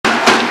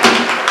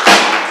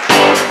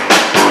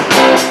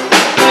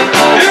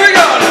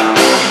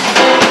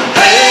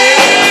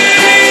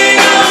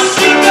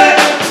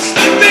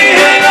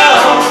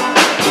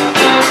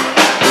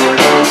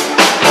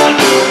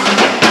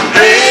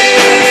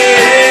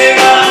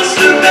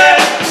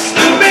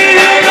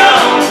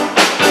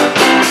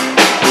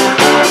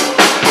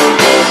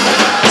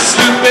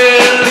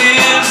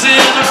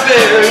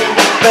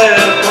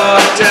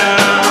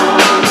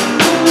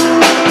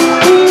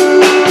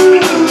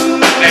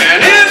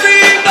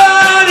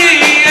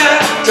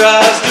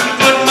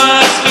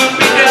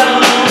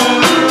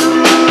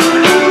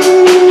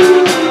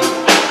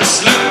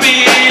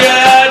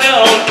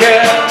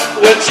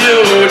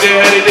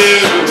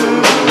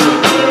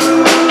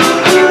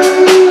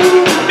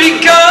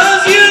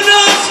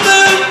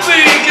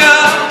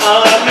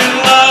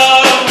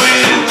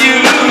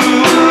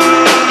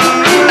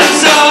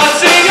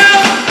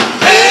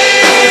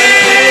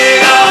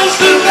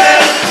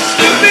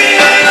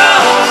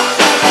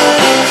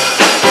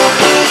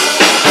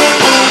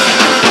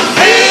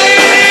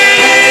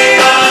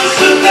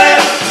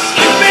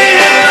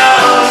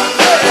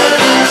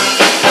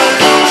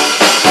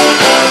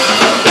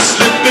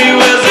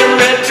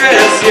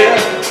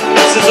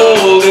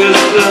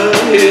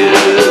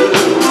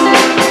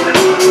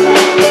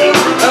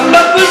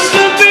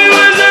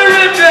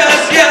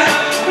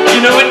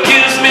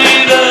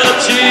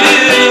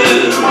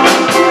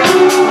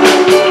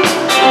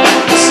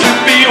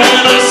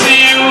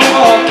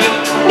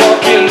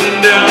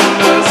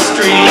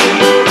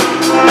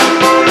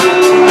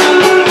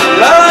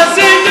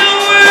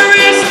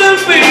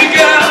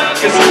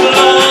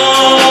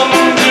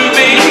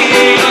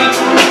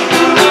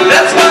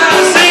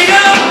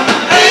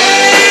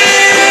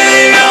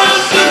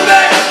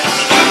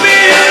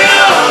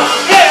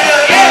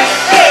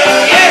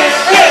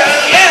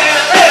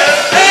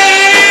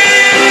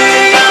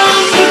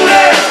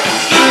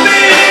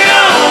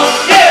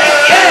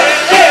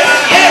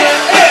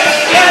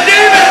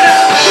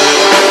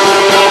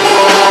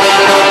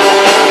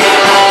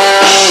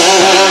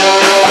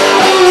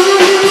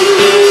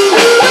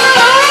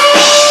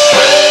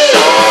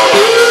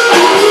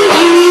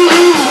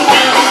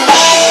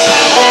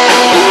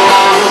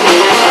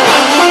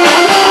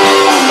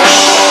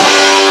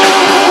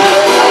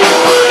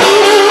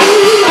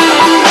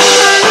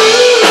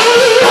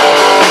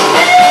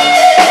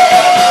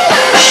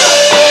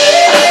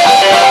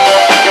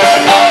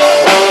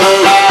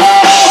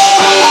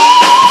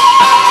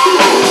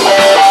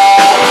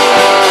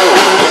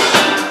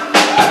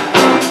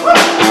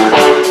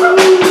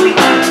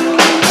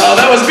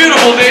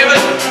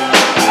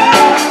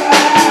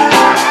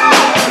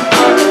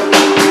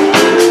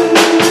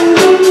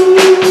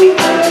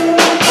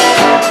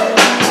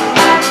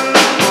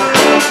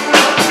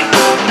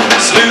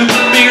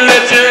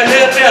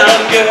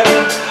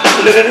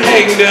let it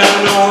hang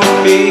down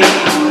on me.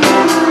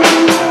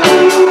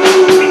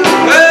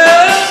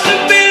 Well,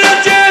 Sloopy the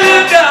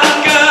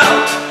jelly.com,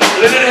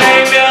 let it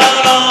hang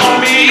down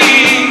on me.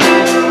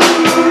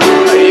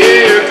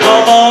 Yeah,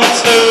 come on,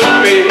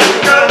 Sloopy.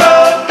 Come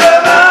on,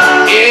 come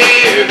on.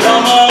 Yeah,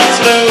 come on,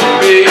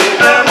 Sloopy.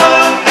 Come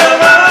on,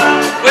 come on.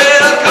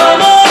 Well,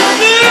 come on,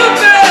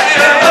 Sloopy.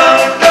 Come on,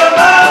 come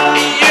on.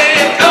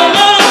 Yeah, come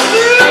on,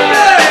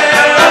 Sloopy.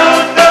 Come on,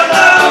 come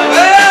on.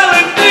 Well,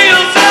 it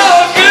feels so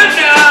good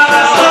now.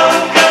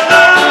 Come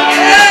on,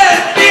 yeah,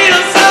 it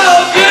feels so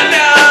good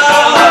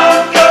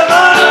now. Come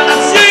on,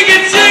 shake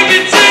it, shake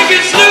it, shake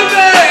it,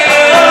 Sloopy.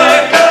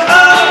 Come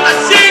on,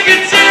 shake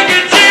it, shake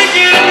it, shake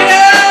it,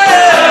 yeah.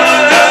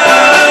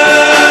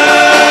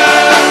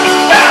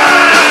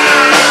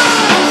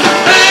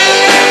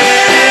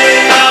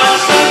 Hang on,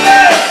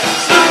 Sloopy,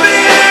 Sloopy,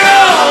 hang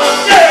on,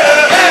 yeah,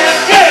 yeah,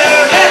 yeah,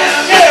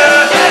 yeah,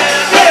 yeah,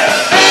 yeah.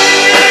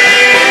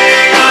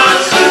 Hang on,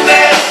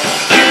 Sloopy,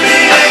 Sloopy,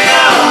 hang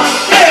on,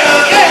 yeah,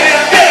 yeah,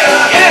 yeah,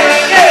 yeah,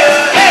 yeah,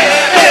 yeah,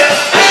 yeah.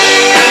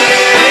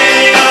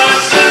 Hang on,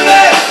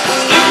 Sloopy,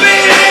 Sloopy,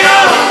 hang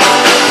on.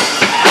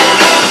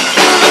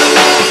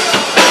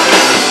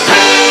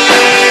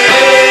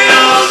 Hang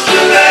on,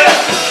 Sloopy,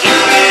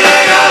 Sloopy,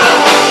 hang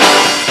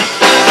on.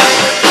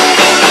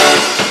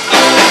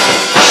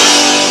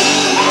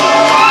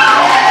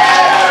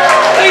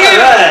 Thank you.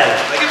 All right,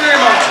 Thank you very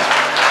much.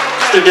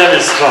 Mr.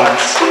 Dennis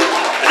Fox.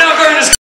 And now Garnet is